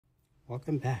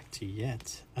Welcome back to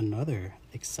yet another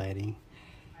exciting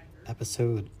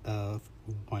episode of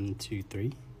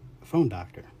 123 Phone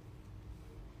Doctor.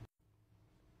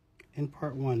 In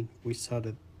part 1, we saw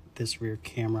that this rear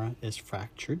camera is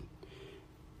fractured,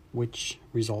 which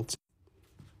results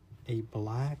in a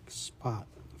black spot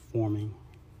forming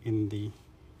in the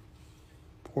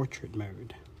portrait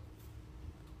mode.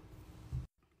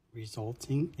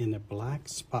 Resulting in a black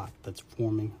spot that's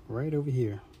forming right over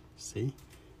here. See?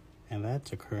 And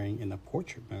that's occurring in the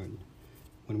portrait mode.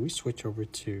 When we switch over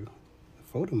to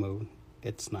photo mode,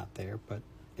 it's not there, but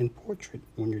in portrait,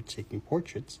 when you're taking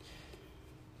portraits,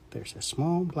 there's a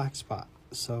small black spot.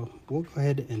 So we'll go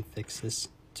ahead and fix this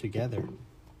together.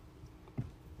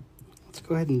 Let's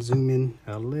go ahead and zoom in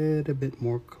a little bit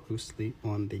more closely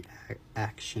on the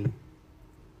action.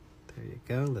 There you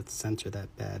go. Let's center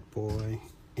that bad boy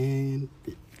and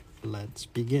let's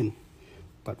begin.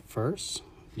 But first,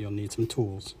 you'll need some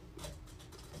tools.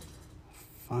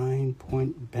 Fine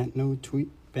point bent nose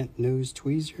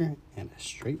tweezer and a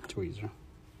straight tweezer.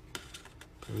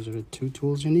 Those are the two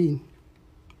tools you need.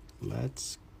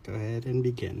 Let's go ahead and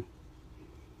begin.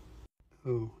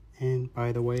 Oh, and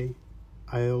by the way,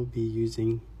 I'll be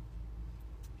using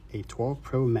a 12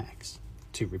 Pro Max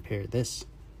to repair this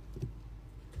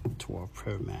 12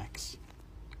 Pro Max.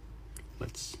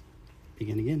 Let's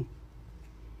begin again.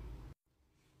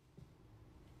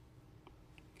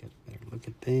 Get a better look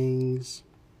at things.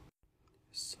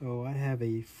 So I have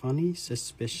a funny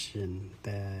suspicion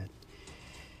that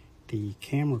the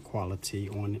camera quality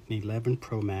on an 11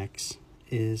 Pro Max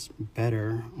is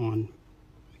better on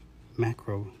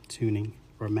macro tuning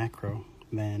or macro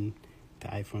than the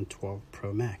iPhone 12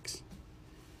 Pro Max.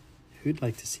 Who'd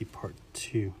like to see part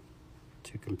 2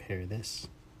 to compare this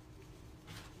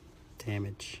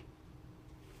damage,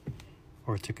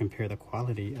 or to compare the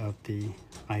quality of the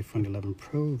iPhone 11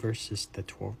 Pro versus the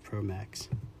 12 Pro Max?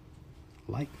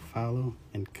 Like, follow,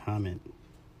 and comment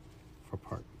for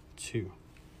part 2.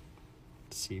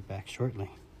 See you back shortly.